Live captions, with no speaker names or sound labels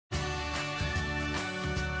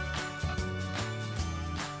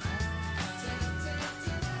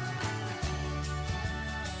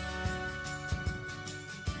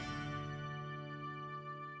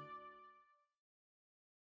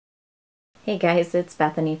Hey guys, it's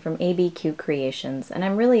Bethany from ABQ Creations, and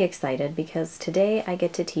I'm really excited because today I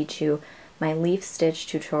get to teach you my leaf stitch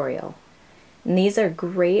tutorial. And these are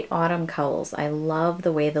great autumn cowls. I love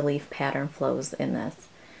the way the leaf pattern flows in this.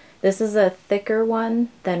 This is a thicker one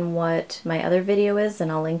than what my other video is,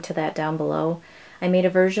 and I'll link to that down below. I made a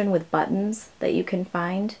version with buttons that you can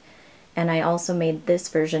find, and I also made this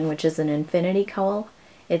version, which is an infinity cowl.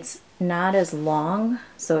 It's not as long,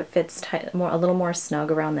 so it fits a little more snug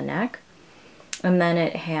around the neck. And then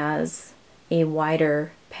it has a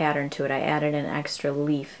wider pattern to it. I added an extra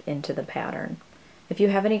leaf into the pattern. If you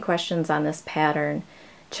have any questions on this pattern,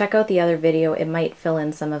 check out the other video. It might fill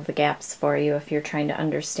in some of the gaps for you if you're trying to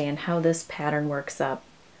understand how this pattern works up.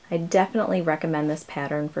 I definitely recommend this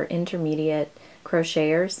pattern for intermediate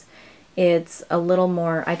crocheters. It's a little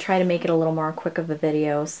more, I try to make it a little more quick of a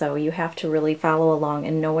video, so you have to really follow along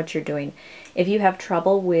and know what you're doing. If you have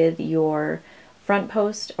trouble with your front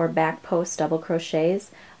post or back post double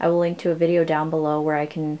crochets, I will link to a video down below where I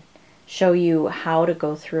can show you how to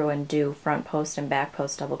go through and do front post and back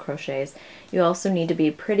post double crochets. You also need to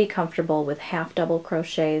be pretty comfortable with half double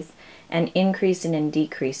crochets and increasing and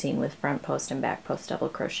decreasing with front post and back post double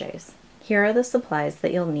crochets. Here are the supplies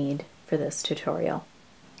that you'll need for this tutorial.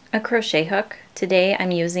 A crochet hook. Today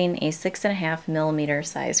I'm using a 6.5mm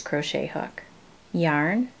size crochet hook.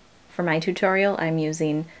 Yarn. For my tutorial I'm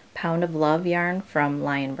using Pound of Love yarn from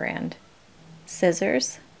Lion Brand.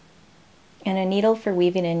 Scissors. And a needle for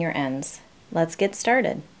weaving in your ends. Let's get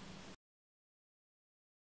started.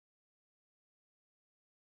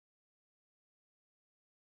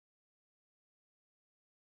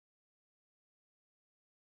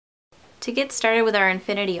 To get started with our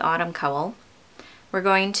Infinity Autumn Cowl, we're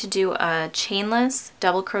going to do a chainless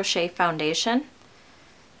double crochet foundation.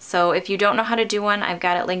 So if you don't know how to do one, I've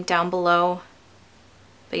got it linked down below,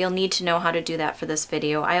 but you'll need to know how to do that for this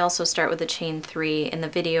video. I also start with a chain 3. In the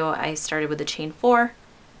video I started with a chain 4,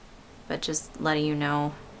 but just letting you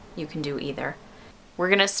know you can do either. We're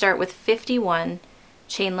going to start with 51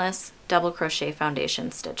 chainless double crochet foundation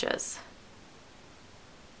stitches.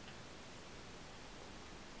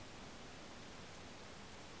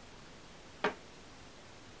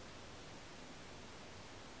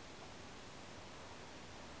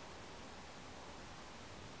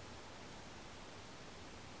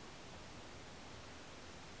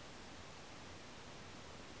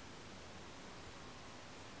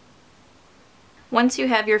 Once you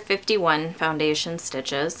have your 51 foundation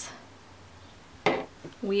stitches,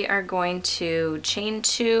 we are going to chain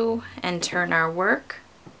 2 and turn our work.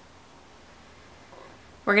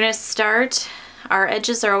 We're going to start, our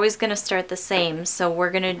edges are always going to start the same, so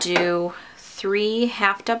we're going to do 3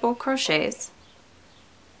 half double crochets,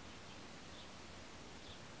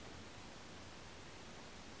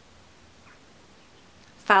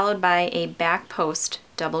 followed by a back post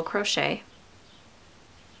double crochet,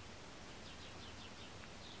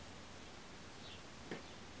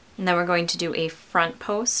 and then we're going to do a front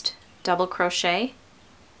post double crochet,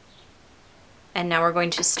 and now we're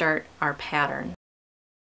going to start our pattern.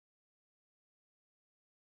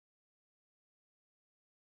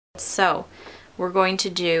 So we're going to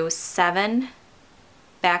do 7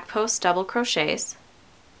 back post double crochets,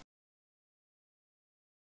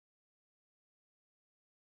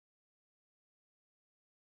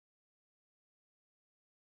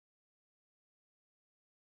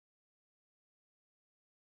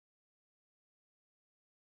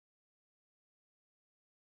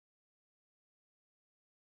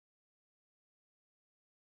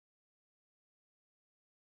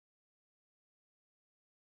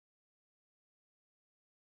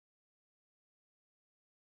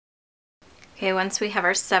 Okay, once we have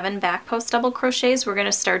our 7 back post double crochets, we're going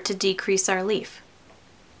to start to decrease our leaf.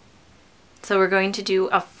 So we're going to do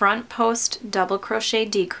a front post double crochet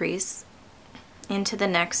decrease into the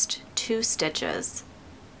next 2 stitches,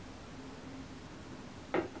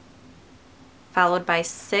 followed by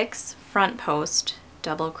 6 front post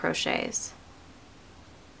double crochets.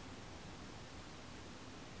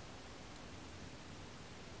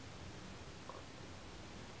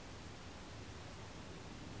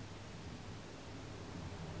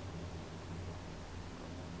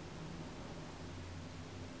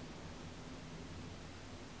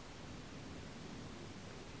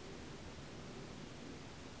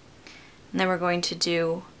 And then we're going to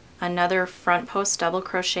do another front post double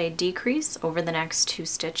crochet decrease over the next 2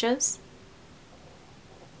 stitches.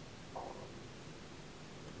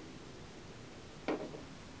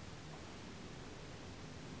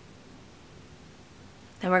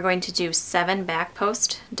 Then we're going to do 7 back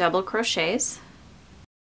post double crochets.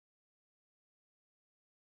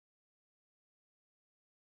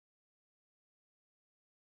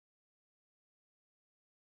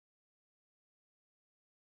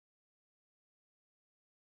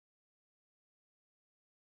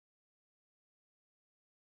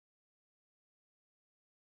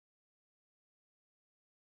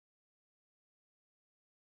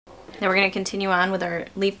 Now we're going to continue on with our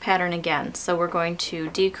leaf pattern again. So we're going to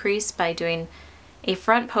decrease by doing a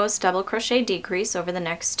front post double crochet decrease over the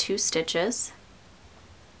next 2 stitches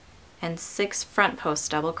and 6 front post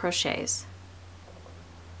double crochets.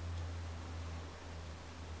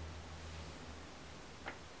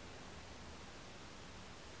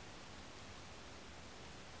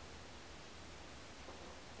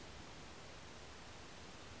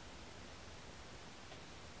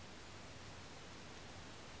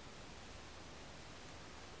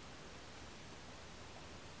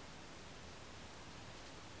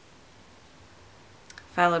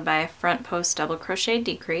 Followed by a front post double crochet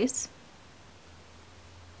decrease.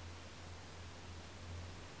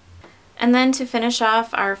 And then to finish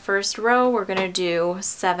off our first row, we're going to do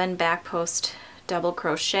 7 back post double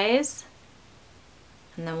crochets,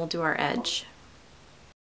 and then we'll do our edge.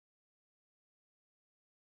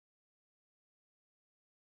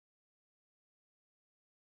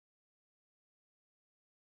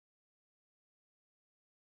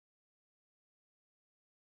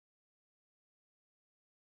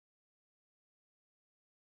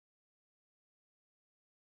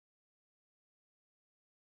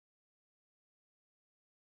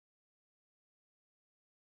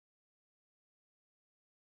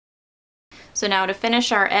 So now to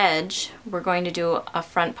finish our edge, we're going to do a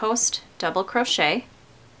front post double crochet,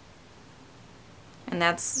 and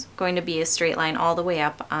that's going to be a straight line all the way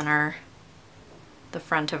up on the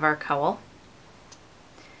front of our cowl.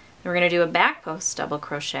 Then we're going to do a back post double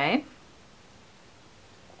crochet,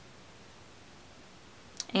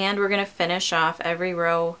 and we're going to finish off every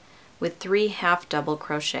row with 3 half double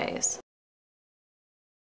crochets.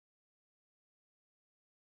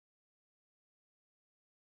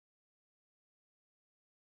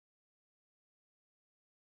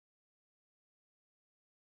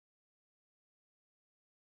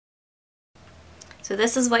 So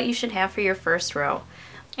this is what you should have for your first row.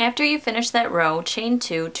 After you finish that row, chain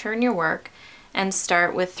 2, turn your work, and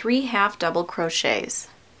start with 3 half double crochets.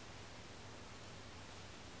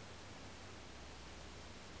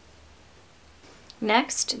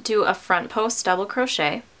 Next, do a front post double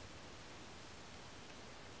crochet,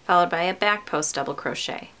 followed by a back post double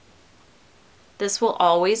crochet. This will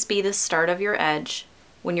always be the start of your edge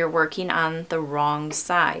when you're working on the wrong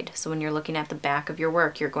side. So when you're looking at the back of your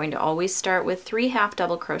work, you're going to always start with 3 half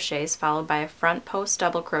double crochets followed by a front post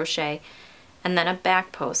double crochet and then a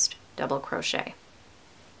back post double crochet.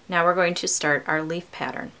 Now we're going to start our leaf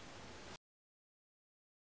pattern.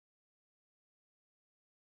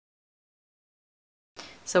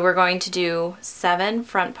 So we're going to do 7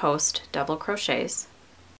 front post double crochets.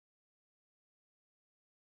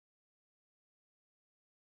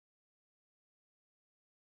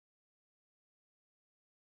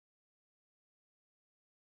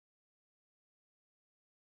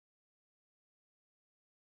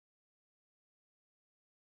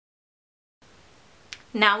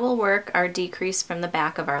 Now we'll work our decrease from the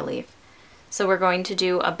back of our leaf. So we're going to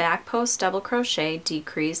do a back post double crochet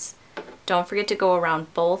decrease. Don't forget to go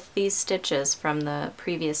around both these stitches from the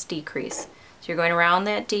previous decrease. So you're going around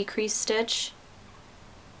that decrease stitch,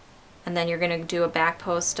 and then you're going to do a back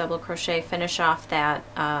post double crochet, finish off that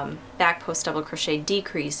back post double crochet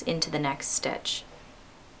decrease into the next stitch.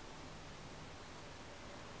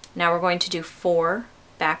 Now we're going to do 4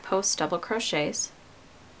 back post double crochets.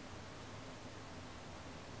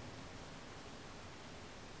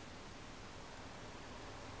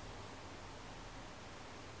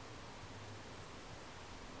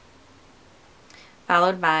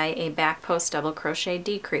 Followed by a back post double crochet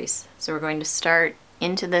decrease. So we're going to start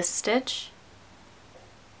into this stitch,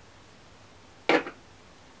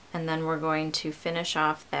 and then we're going to finish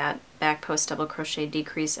off that back post double crochet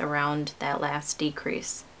decrease around that last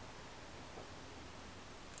decrease.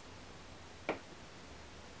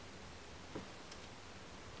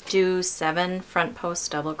 Do 7 front post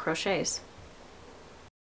double crochets.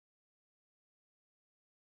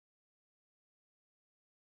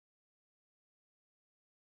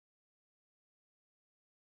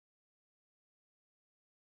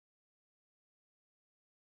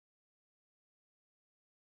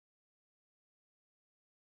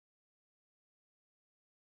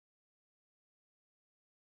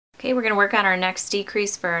 Okay, we're going to work on our next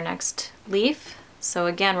decrease for our next leaf. So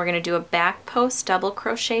again, we're going to do a back post double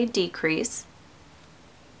crochet decrease,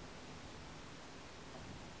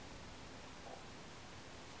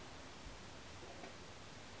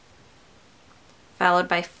 followed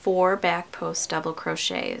by 4 back post double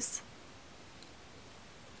crochets.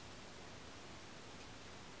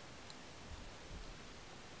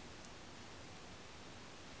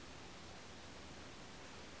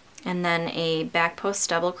 and then a back post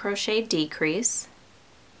double crochet decrease,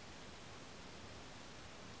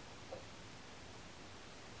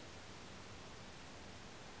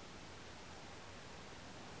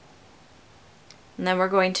 and then we're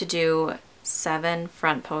going to do 7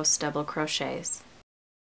 front post double crochets.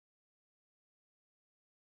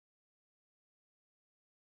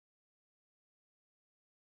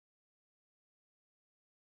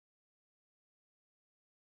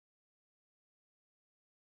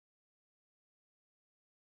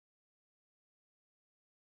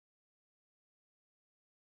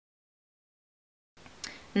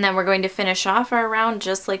 And then we're going to finish off our round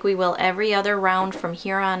just like we will every other round from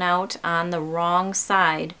here on out. On the wrong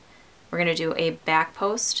side, we're going to do a back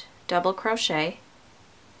post double crochet,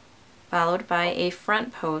 followed by a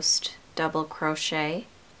front post double crochet,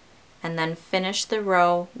 and then finish the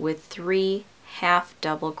row with 3 half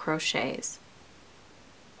double crochets.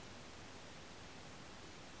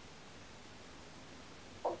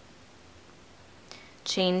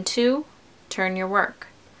 Chain 2, turn your work.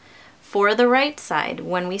 For the right side,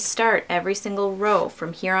 when we start every single row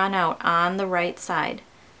from here on out on the right side,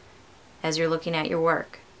 as you're looking at your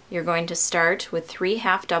work, you're going to start with 3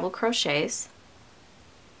 half double crochets,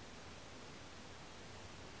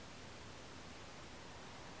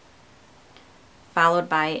 followed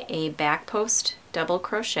by a back post double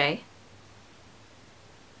crochet,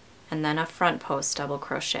 and then a front post double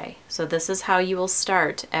crochet. So this is how you will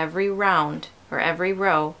start every round or every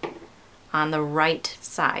row on the right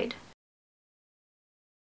side.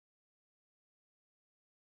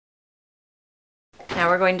 Now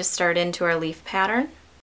we're going to start into our leaf pattern.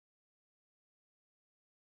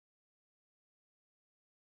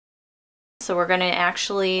 So we're going to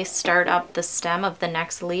actually start up the stem of the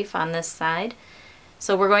next leaf on this side.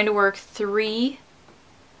 So we're going to work 3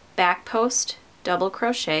 back post double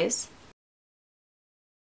crochets,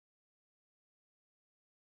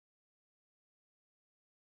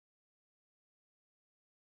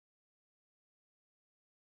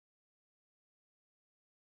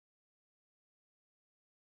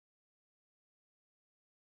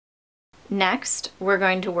 next we're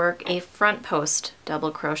going to work a front post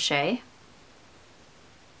double crochet,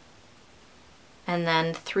 and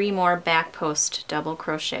then 3 more back post double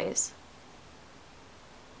crochets.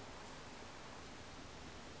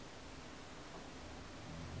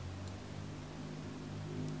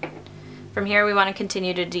 From here we want to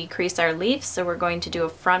continue to decrease our leaf, so we're going to do a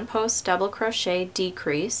front post double crochet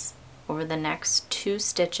decrease over the next 2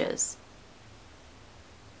 stitches.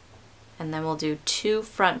 And then we'll do 2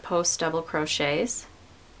 front post double crochets,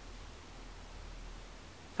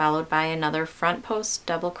 followed by another front post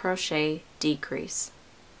double crochet decrease.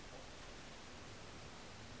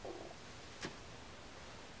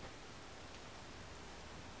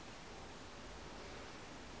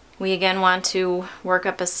 We again want to work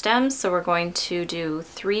up a stem, so we're going to do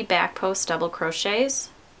 3 back post double crochets,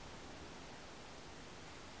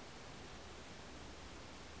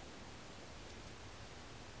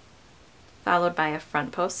 followed by a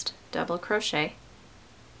front post double crochet,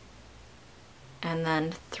 and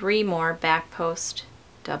then 3 more back post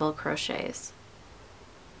double crochets.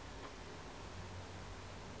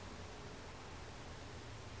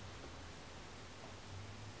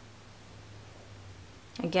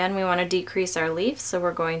 Again, we want to decrease our leaf, so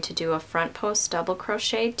we're going to do a front post double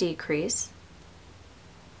crochet decrease,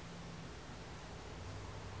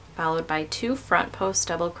 followed by 2 front post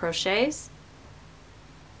double crochets,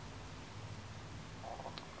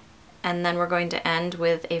 and then we're going to end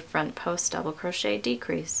with a front post double crochet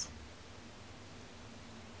decrease.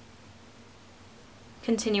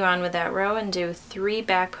 Continue on with that row and do 3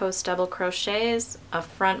 back post double crochets, a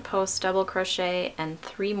front post double crochet, and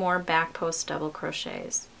 3 more back post double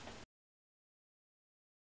crochets.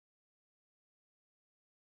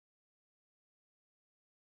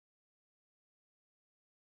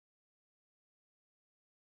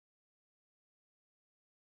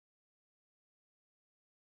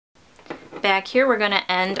 Back here we're going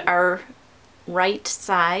to end our right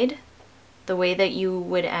side the way that you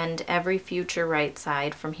would end every future right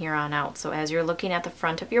side from here on out. So as you're looking at the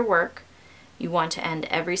front of your work, you want to end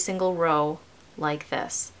every single row like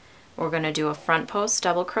this. We're going to do a front post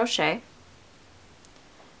double crochet,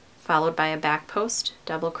 followed by a back post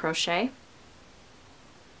double crochet,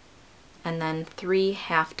 and then 3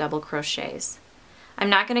 half double crochets. I'm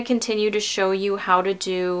not going to continue to show you how to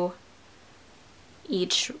do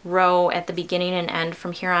each row at the beginning and end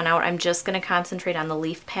from here on out. I'm just going to concentrate on the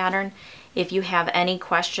leaf pattern. If you have any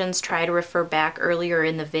questions, try to refer back earlier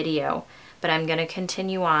in the video, but I'm going to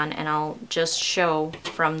continue on and I'll just show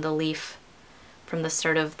from the leaf, from the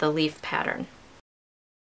start of the leaf pattern.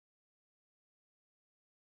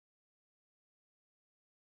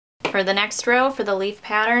 For the next row, for the leaf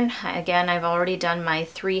pattern, again, I've already done my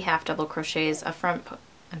 3 half double crochets,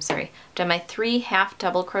 done my 3 half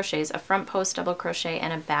double crochets, a front post double crochet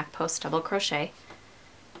and a back post double crochet.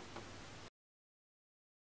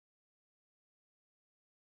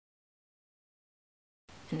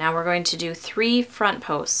 And now we're going to do 3 front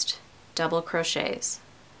post double crochets.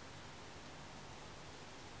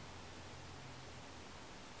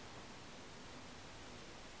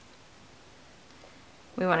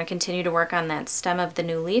 We want to continue to work on that stem of the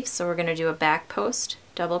new leaf, so we're going to do a back post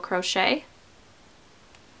double crochet.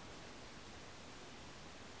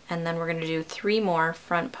 And then we're going to do 3 more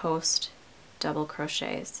front post double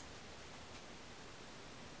crochets.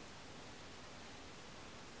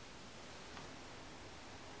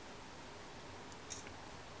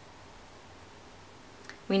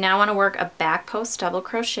 We now want to work a back post double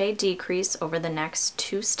crochet decrease over the next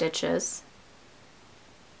 2 stitches.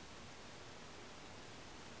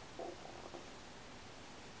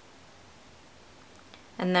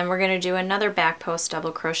 And then we're going to do another back post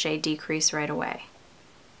double crochet decrease right away.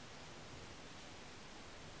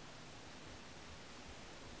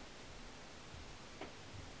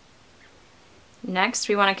 Next,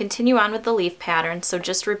 we want to continue on with the leaf pattern, so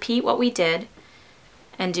just repeat what we did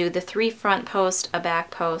and do the 3 front post, a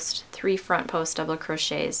back post, 3 front post double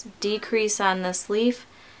crochets, decrease on this leaf,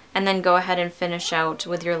 and then go ahead and finish out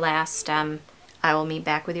with your last stem. I will meet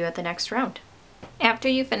back with you at the next round. After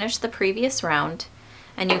you finish the previous round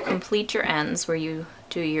and you complete your ends where you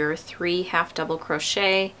do your 3 half double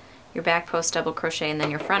crochet, your back post double crochet, and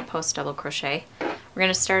then your front post double crochet, we're going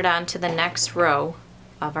to start on to the next row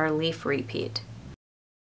of our leaf repeat.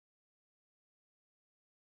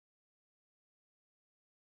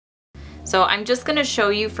 So I'm just going to show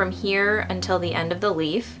you from here until the end of the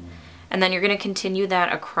leaf, and then you're going to continue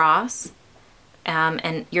that across,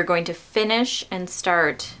 and you're going to finish and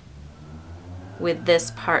start with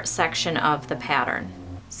this section of the pattern.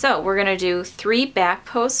 So we're going to do 3 back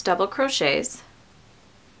post double crochets,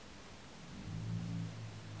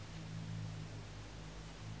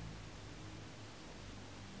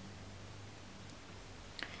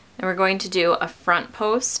 and we're going to do a front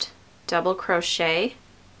post double crochet.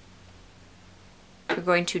 We're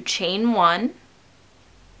going to chain 1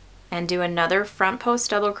 and do another front post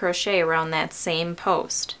double crochet around that same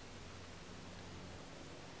post.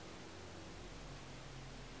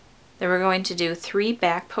 Then we're going to do 3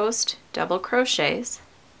 back post double crochets,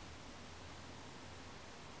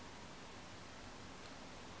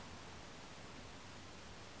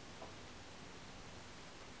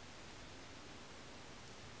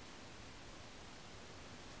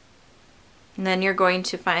 and then you're going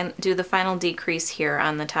to do the final decrease here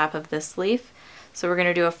on the top of this leaf. So we're going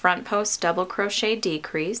to do a front post double crochet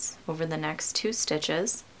decrease over the next 2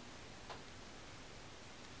 stitches.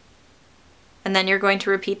 And then you're going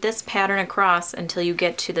to repeat this pattern across until you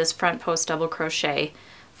get to this front post double crochet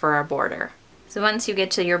for our border. So once you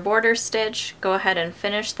get to your border stitch, go ahead and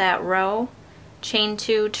finish that row, chain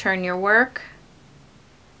 2, turn your work,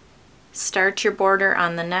 start your border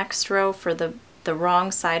on the next row for the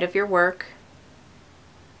wrong side of your work,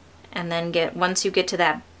 and then once you get to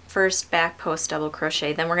that first back post double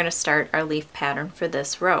crochet, then we're going to start our leaf pattern for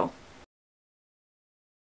this row.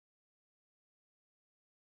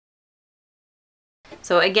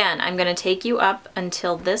 So again, I'm going to take you up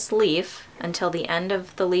until this leaf, until the end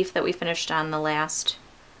of the leaf that we finished on the last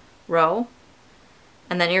row,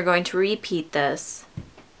 and then you're going to repeat this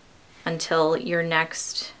until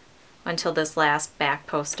this last back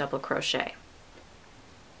post double crochet.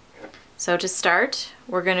 So to start,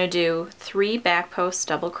 we're going to do 3 back post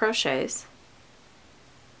double crochets,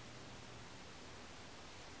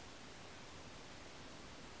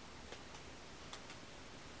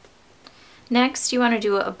 next you want to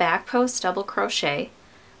do a back post double crochet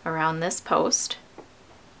around this post,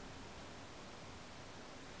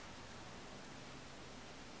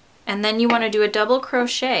 and then you want to do a double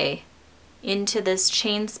crochet into this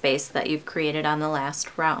chain space that you've created on the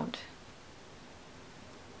last round.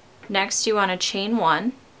 Next you want to chain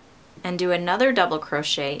 1 and do another double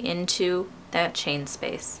crochet into that chain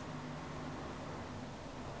space.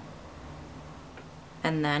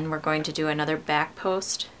 And then we're going to do another back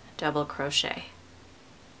post double crochet.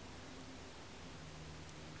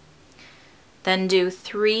 Then do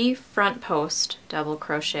 3 front post double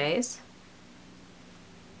crochets.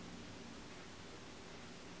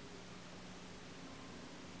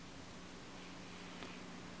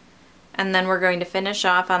 And then we're going to finish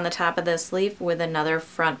off on the top of this leaf with another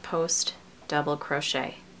front post double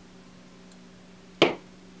crochet.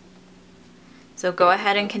 So go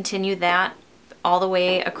ahead and continue that all the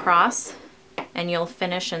way across and you'll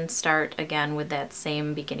finish and start again with that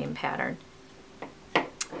same beginning pattern.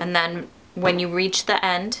 And then when you reach the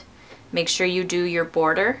end, make sure you do your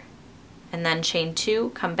border and then chain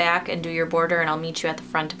 2, come back and do your border, and I'll meet you at the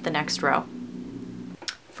front of the next row.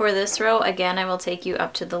 For this row, again, I will take you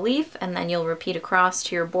up to the leaf and then you'll repeat across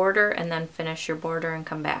to your border and then finish your border and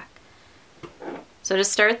come back. So to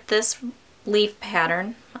start this leaf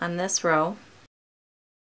pattern on this row,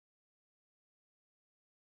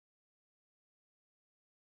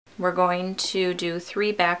 we're going to do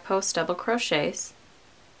 3 back post double crochets.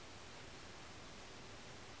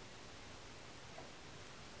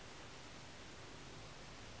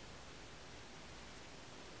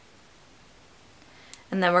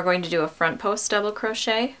 And then we're going to do a front post double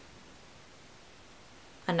crochet,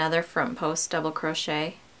 another front post double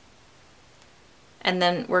crochet, and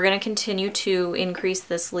then we're going to continue to increase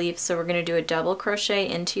this leaf, so we're going to do a double crochet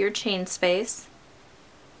into your chain space,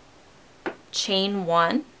 chain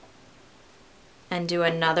 1, and do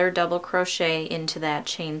another double crochet into that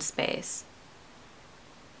chain space,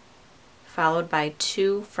 followed by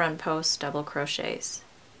 2 front post double crochets.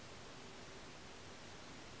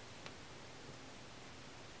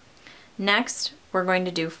 Next, we're going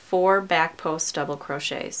to do 4 back post double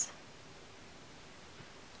crochets.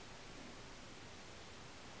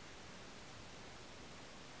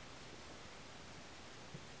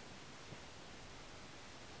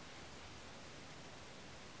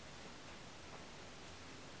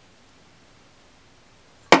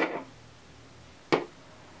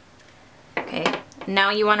 Okay,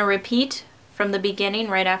 now you want to repeat from the beginning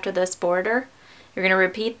right after this border. You're going to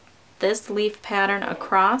repeat this leaf pattern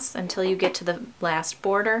across until you get to the last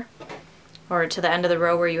border, or to the end of the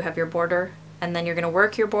row where you have your border, and then you're going to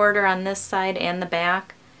work your border on this side and the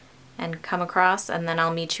back and come across, and then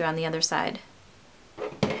I'll meet you on the other side.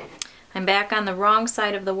 I'm back on the wrong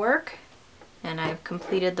side of the work and I've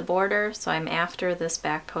completed the border, so I'm after this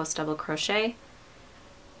back post double crochet.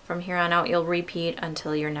 From here on out you'll repeat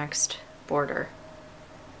until your next border.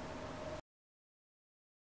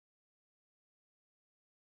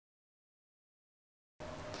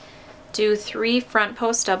 Do 3 front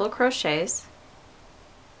post double crochets,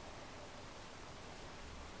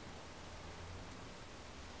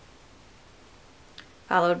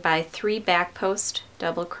 followed by 3 back post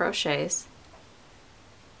double crochets,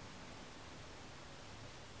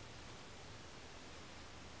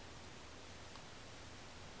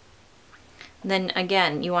 then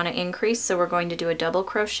again you want to increase, so we're going to do a double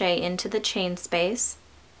crochet into the chain space,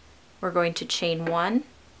 we're going to chain 1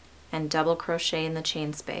 and double crochet in the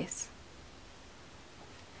chain space.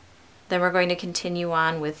 Then we're going to continue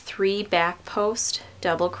on with 3 back post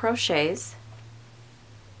double crochets,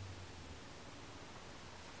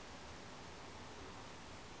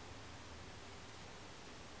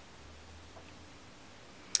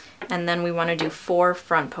 and then we want to do 4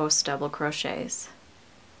 front post double crochets.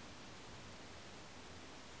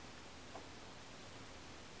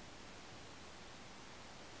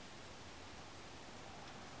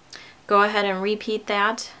 Go ahead and repeat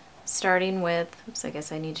that, starting with, oops, I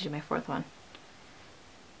guess I need to do my 4th one.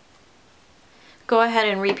 Go ahead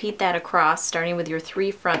and repeat that across, starting with your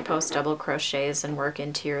 3 front post double crochets, and work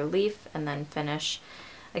into your leaf and then finish.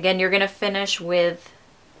 Again, you're going to finish with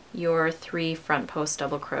your 3 front post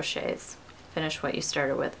double crochets. Finish what you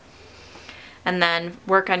started with. And then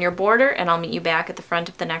work on your border, and I'll meet you back at the front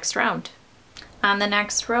of the next round. On the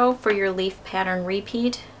next row for your leaf pattern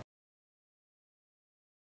repeat,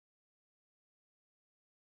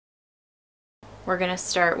 we're going to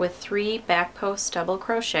start with 3 back post double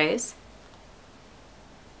crochets,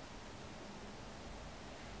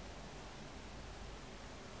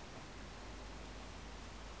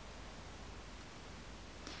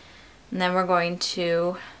 and then we're going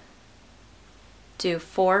to do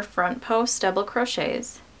 4 front post double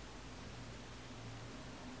crochets,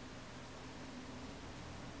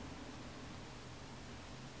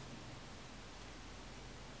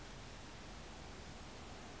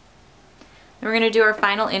 and we're going to do our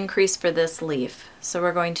final increase for this leaf. So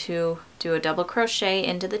we're going to do a double crochet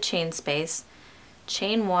into the chain space,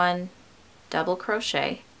 chain 1, double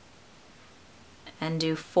crochet, and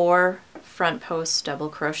do 4 front post double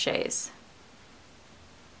crochets.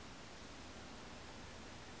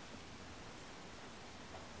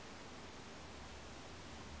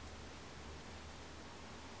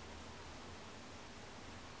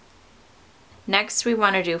 Next we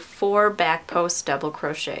want to do 4 back post double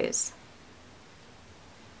crochets.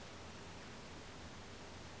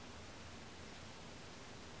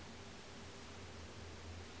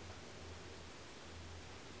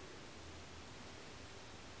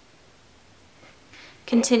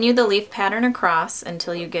 Continue the leaf pattern across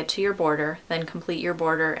until you get to your border, then complete your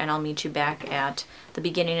border and I'll meet you back at the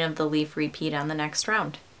beginning of the leaf repeat on the next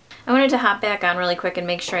round. I wanted to hop back on really quick and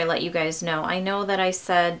make sure I let you guys know. I know that I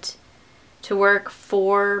said to work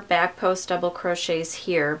 4 back post double crochets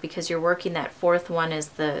here because you're working that 4th one is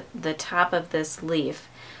the top of this leaf.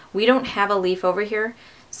 We don't have a leaf over here,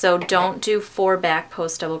 so don't do 4 back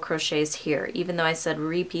post double crochets here, even though I said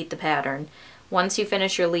repeat the pattern. Once you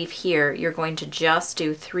finish your leaf here, you're going to just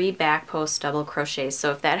do 3 back post double crochets.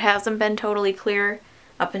 So if that hasn't been totally clear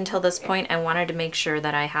up until this point, I wanted to make sure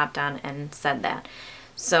that I hopped on and said that.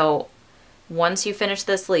 So once you finish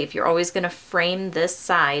this leaf, you're always going to frame this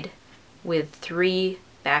side with 3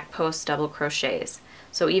 back post double crochets.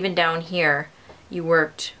 So even down here, you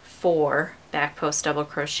worked 4 back post double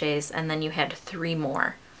crochets and then you had 3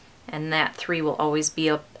 more. And that 3 will always be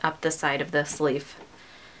up the side of this leaf.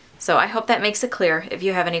 So I hope that makes it clear. If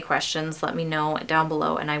you have any questions, let me know down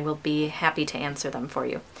below and I will be happy to answer them for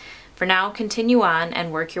you. For now, continue on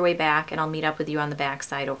and work your way back and I'll meet up with you on the back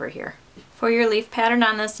side over here. For your leaf pattern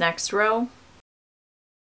on this next row,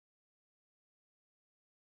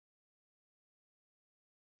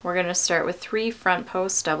 we're going to start with 3 front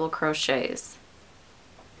post double crochets.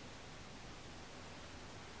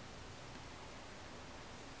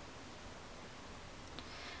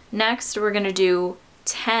 Next, we're going to do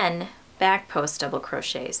 10 back post double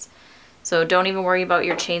crochets. So don't even worry about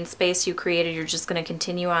your chain space you created. You're just going to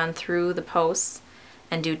continue on through the posts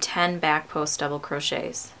and do 10 back post double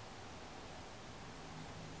crochets.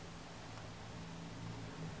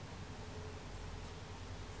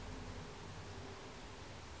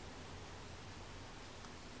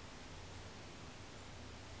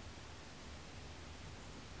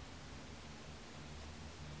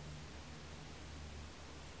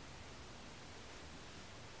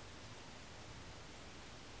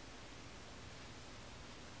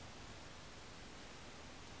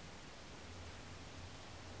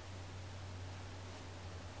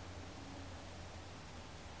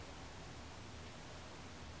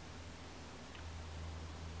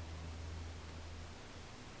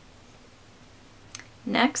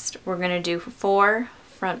 Next, we're going to do 4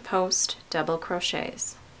 front post double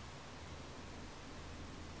crochets.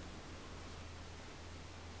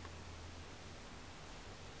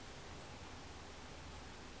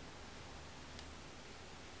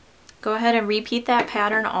 Go ahead and repeat that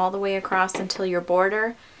pattern all the way across until your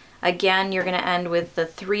border. Again, you're going to end with the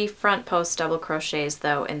 3 front post double crochets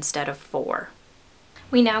though instead of 4.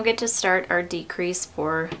 We now get to start our decrease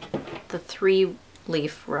for the 3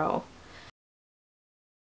 leaf row.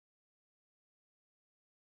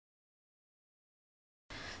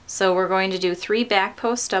 So we're going to do 3 back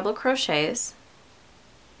post double crochets.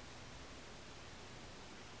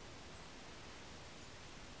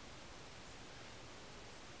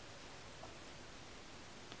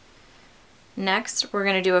 Next, we're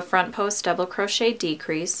going to do a front post double crochet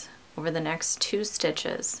decrease over the next 2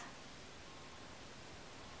 stitches.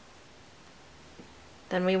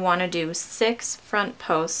 Then we want to do 6 front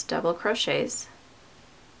post double crochets.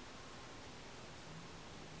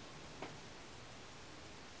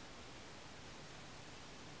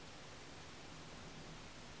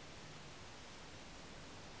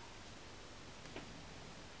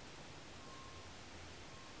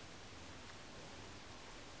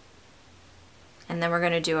 And then we're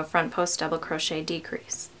going to do a front post double crochet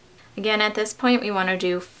decrease. Again, at this point we want to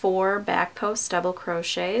do 4 back post double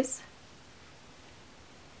crochets.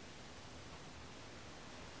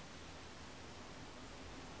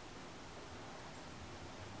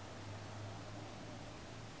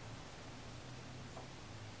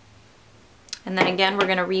 And then again we're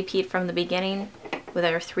going to repeat from the beginning with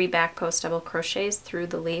our 3 back post double crochets through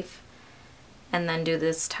the leaf and then do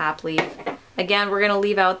this top leaf. Again, we're going to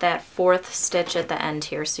leave out that 4th stitch at the end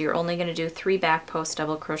here, so you're only going to do 3 back post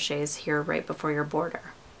double crochets here right before your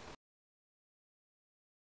border.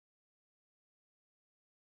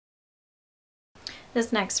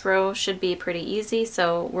 This next row should be pretty easy,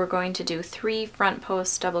 so we're going to do 3 front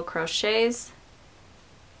post double crochets.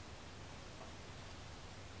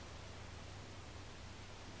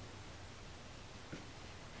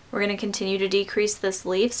 We're going to continue to decrease this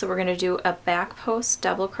leaf, so we're going to do a back post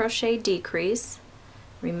double crochet decrease.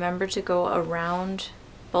 Remember to go around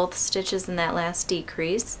both stitches in that last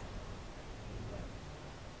decrease.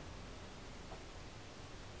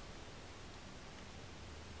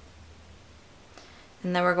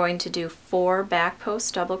 And then we're going to do 4 back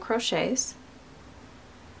post double crochets.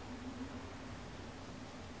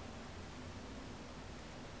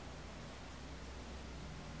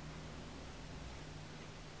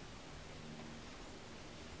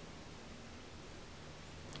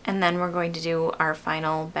 And then we're going to do our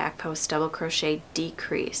final back post double crochet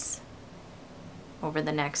decrease over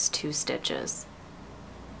the next 2 stitches.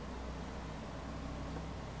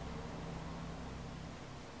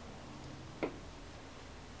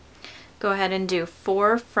 Go ahead and do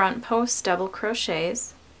 4 front post double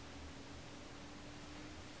crochets,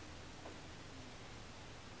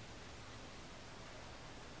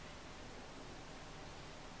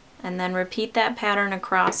 and then repeat that pattern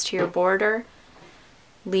across to your border,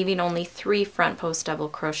 leaving only 3 front post double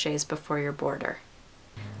crochets before your border.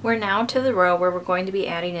 We're now to the row where we're going to be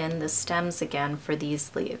adding in the stems again for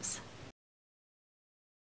these leaves.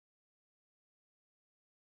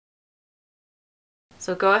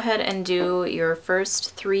 So go ahead and do your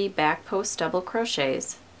first 3 back post double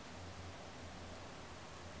crochets.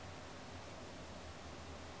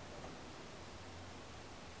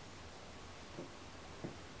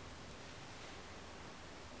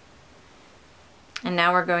 And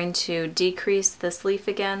now we're going to decrease this leaf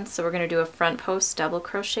again, so we're going to do a front post double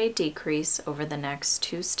crochet decrease over the next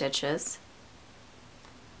 2 stitches.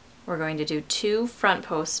 We're going to do 2 front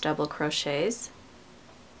post double crochets,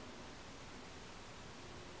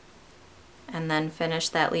 and then finish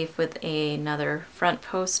that leaf with another front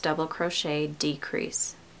post double crochet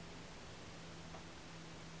decrease.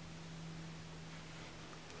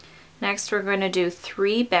 Next we're going to do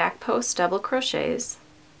 3 back post double crochets,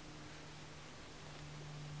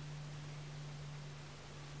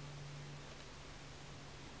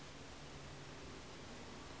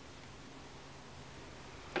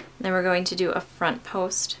 then we're going to do a front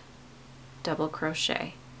post double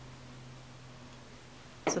crochet.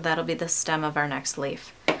 So that'll be the stem of our next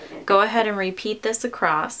leaf. Go ahead and repeat this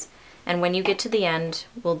across, and when you get to the end,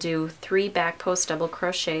 we'll do 3 back post double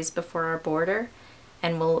crochets before our border,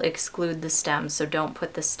 and we'll exclude the stem, so don't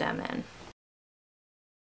put the stem in.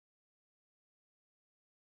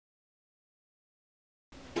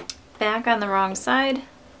 Back on the wrong side,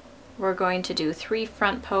 we're going to do 3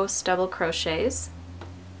 front post double crochets,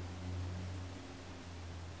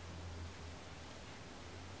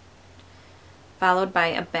 followed by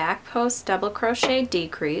a back post double crochet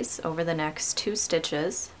decrease over the next 2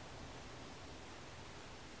 stitches,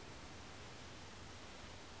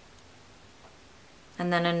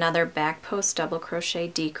 and then another back post double crochet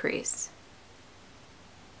decrease.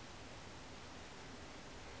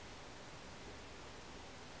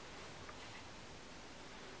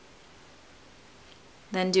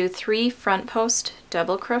 Then do 3 front post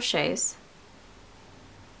double crochets,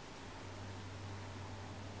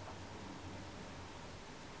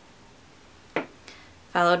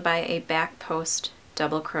 followed by a back post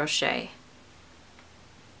double crochet.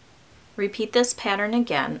 Repeat this pattern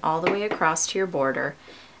again all the way across to your border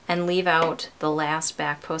and leave out the last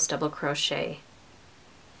back post double crochet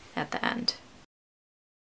at the end.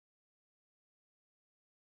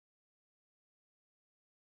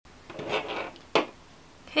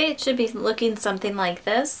 Okay, it should be looking something like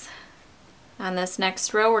this. On this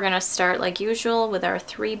next row, we're going to start like usual with our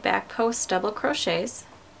 3 back post double crochets.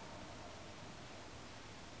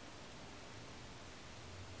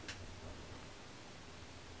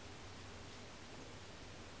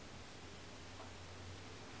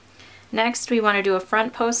 Next, we want to do a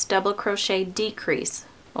front post double crochet decrease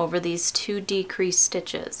over these 2 decrease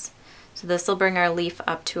stitches. So this will bring our leaf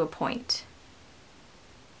up to a point.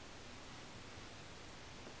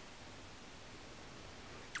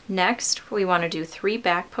 Next, we want to do 3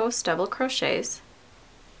 back post double crochets,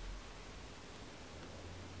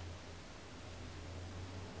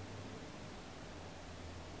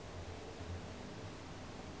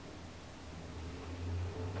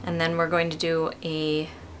 and then we're going to do a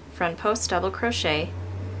front post double crochet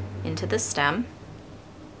into the stem.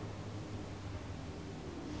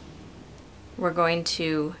 We're going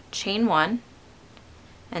to chain 1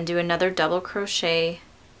 and do another double crochet,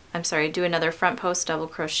 do another front post double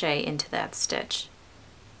crochet into that stitch.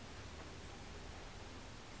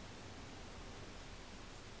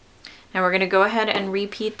 Now we're going to go ahead and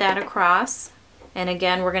repeat that across, and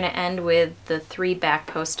again we're going to end with the 3 back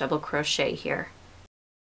post double crochet here.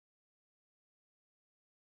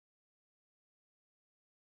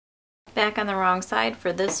 Back on the wrong side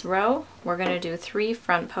for this row, we're going to do 3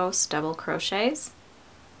 front post double crochets,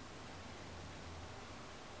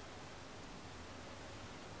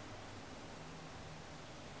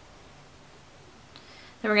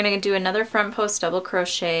 then we're going to do another front post double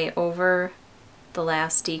crochet over the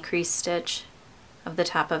last decrease stitch of the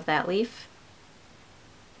top of that leaf,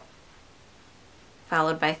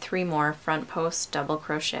 followed by 3 more front post double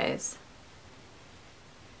crochets.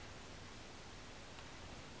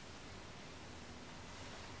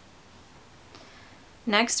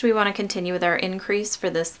 Next, we want to continue with our increase for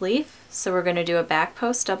this leaf, so we're going to do a back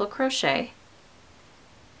post double crochet,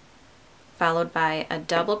 followed by a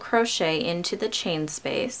double crochet into the chain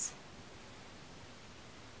space,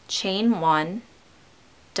 chain 1,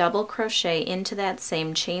 double crochet into that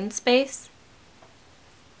same chain space,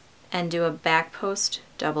 and do a back post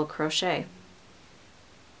double crochet.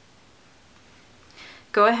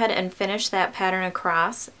 Go ahead and finish that pattern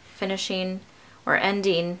across, finishing or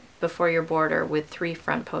ending before your border with 3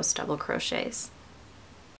 front post double crochets.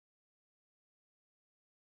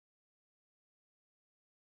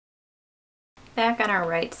 Back on our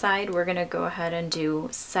right side, we're going to go ahead and do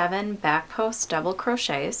 7 back post double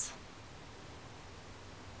crochets.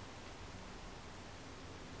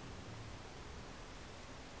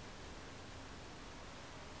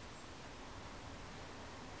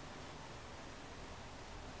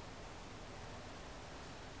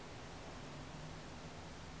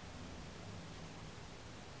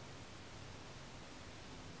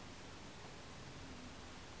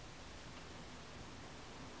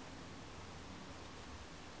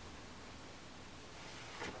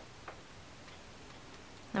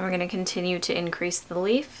 Then we're going to continue to increase the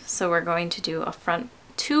leaf, so we're going to do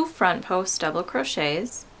 2 front post double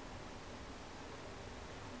crochets,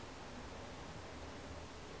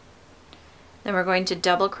 then we're going to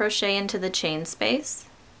double crochet into the chain space,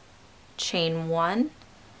 chain 1,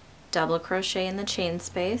 double crochet in the chain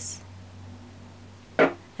space,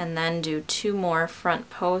 and then do 2 more front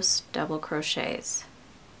post double crochets.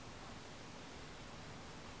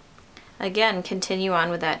 Again, continue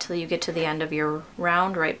on with that till you get to the end of your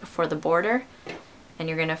round right before the border, and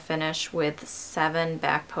you're going to finish with 7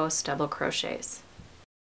 back post double crochets.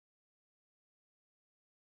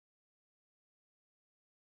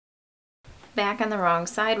 Back on the wrong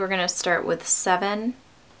side, we're going to start with 7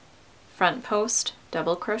 front post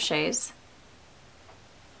double crochets,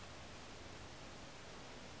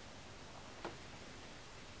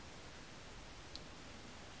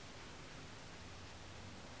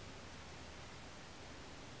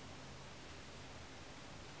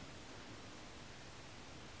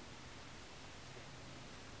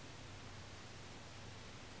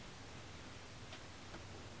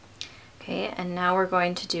 okay, and now we're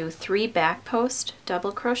going to do 3 back post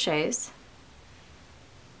double crochets,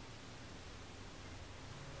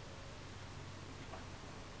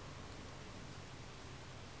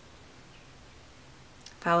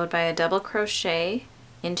 followed by a double crochet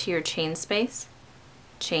into your chain space,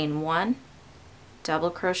 chain 1,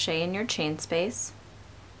 double crochet in your chain space,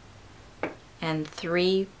 and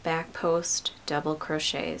 3 back post double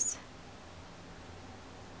crochets.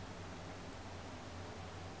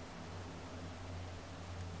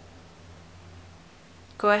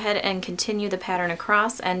 Go ahead and continue the pattern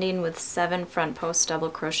across, ending with 7 front post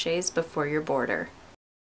double crochets before your border.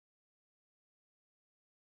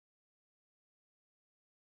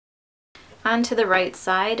 On to the right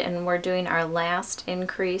side, and we're doing our last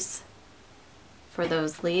increase for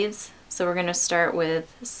those leaves. So we're going to start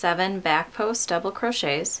with 7 back post double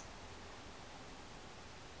crochets,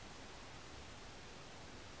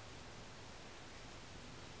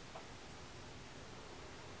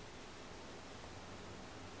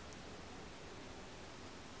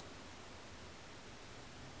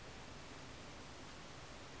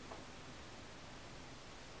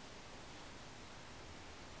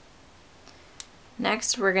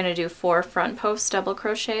 next we're going to do 4 front post double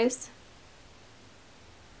crochets,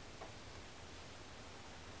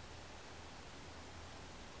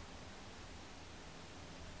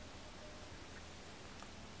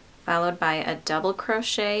 followed by a double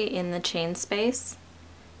crochet in the chain space,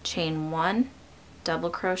 chain 1,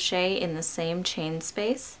 double crochet in the same chain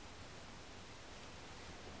space,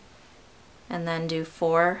 and then do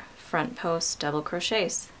 4 front post double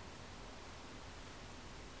crochets.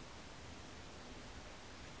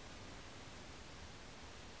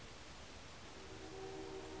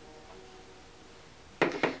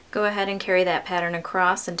 Go ahead and carry that pattern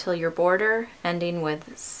across until your border, ending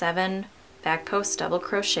with 7 back post double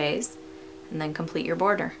crochets, and then complete your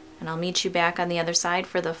border. And I'll meet you back on the other side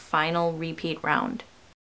for the final repeat round.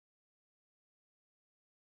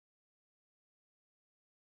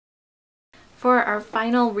 For our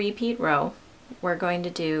final repeat row, we're going to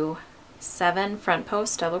do 7 front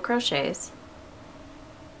post double crochets,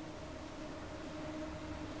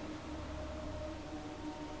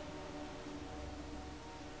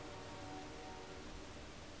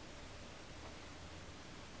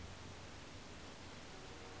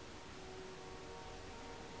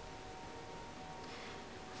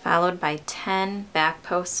 followed by 10 back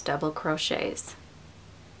post double crochets.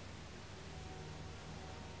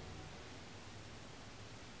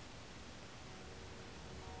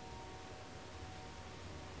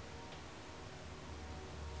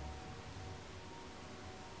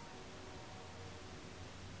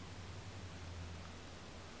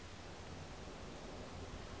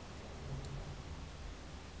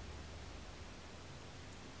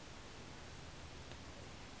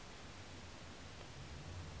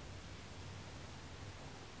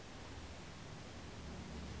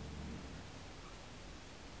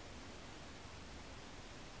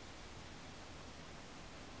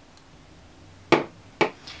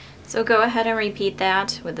 So go ahead and repeat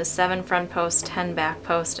that with the 7 front post, 10 back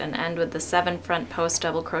post, and end with the 7 front post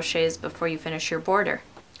double crochets before you finish your border.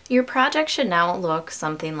 Your project should now look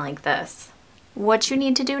something like this. What you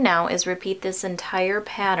need to do now is repeat this entire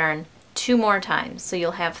pattern 2 more times. So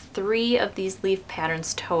you'll have 3 of these leaf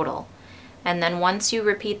patterns total. And then once you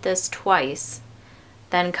repeat this twice,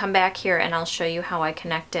 then come back here and I'll show you how I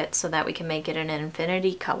connect it so that we can make it an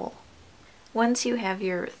infinity cowl. Once you have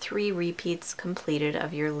your 3 repeats completed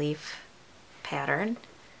of your leaf pattern,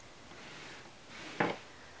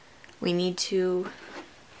 we need to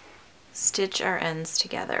stitch our ends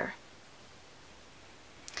together.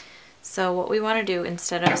 So what we want to do,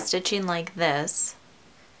 instead of stitching like this,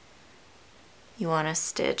 you want to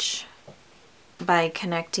stitch by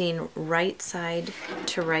connecting right side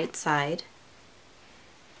to right side.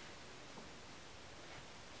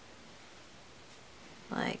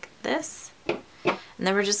 Like this. And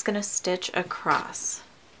then we're just going to stitch across.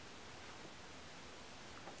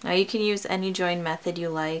 Now you can use any join method you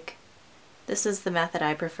like. This is the method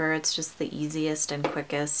I prefer. It's just the easiest and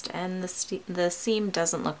quickest, and the seam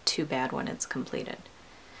doesn't look too bad when it's completed.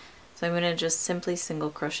 So I'm going to just simply single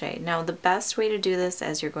crochet. Now the best way to do this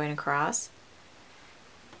as you're going across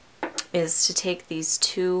is to take these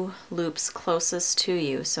 2 loops closest to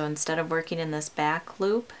you. So instead of working in this back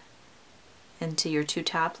loop into your 2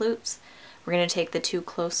 top loops, we're going to take the 2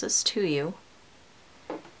 closest to you,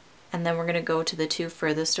 and then we're going to go to the 2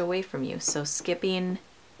 furthest away from you. So skipping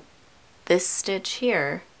this stitch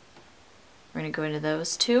here, we're going to go into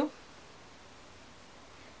those 2,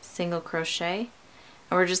 single crochet,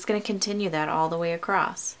 and we're just going to continue that all the way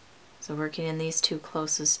across. So working in these 2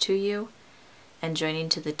 closest to you and joining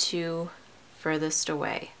to the 2 furthest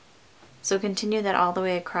away. So continue that all the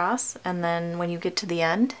way across, and then when you get to the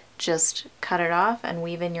end, just cut it off and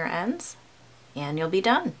weave in your ends, and you'll be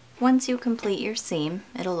done. Once you complete your seam,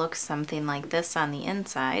 it'll look something like this on the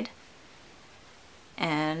inside.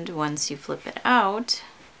 And once you flip it out,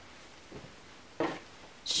 it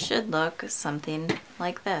should look something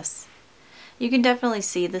like this. You can definitely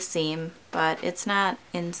see the seam, but it's not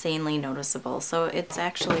insanely noticeable, so it's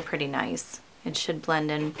actually pretty nice. It should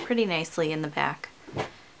blend in pretty nicely in the back,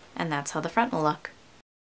 and that's how the front will look.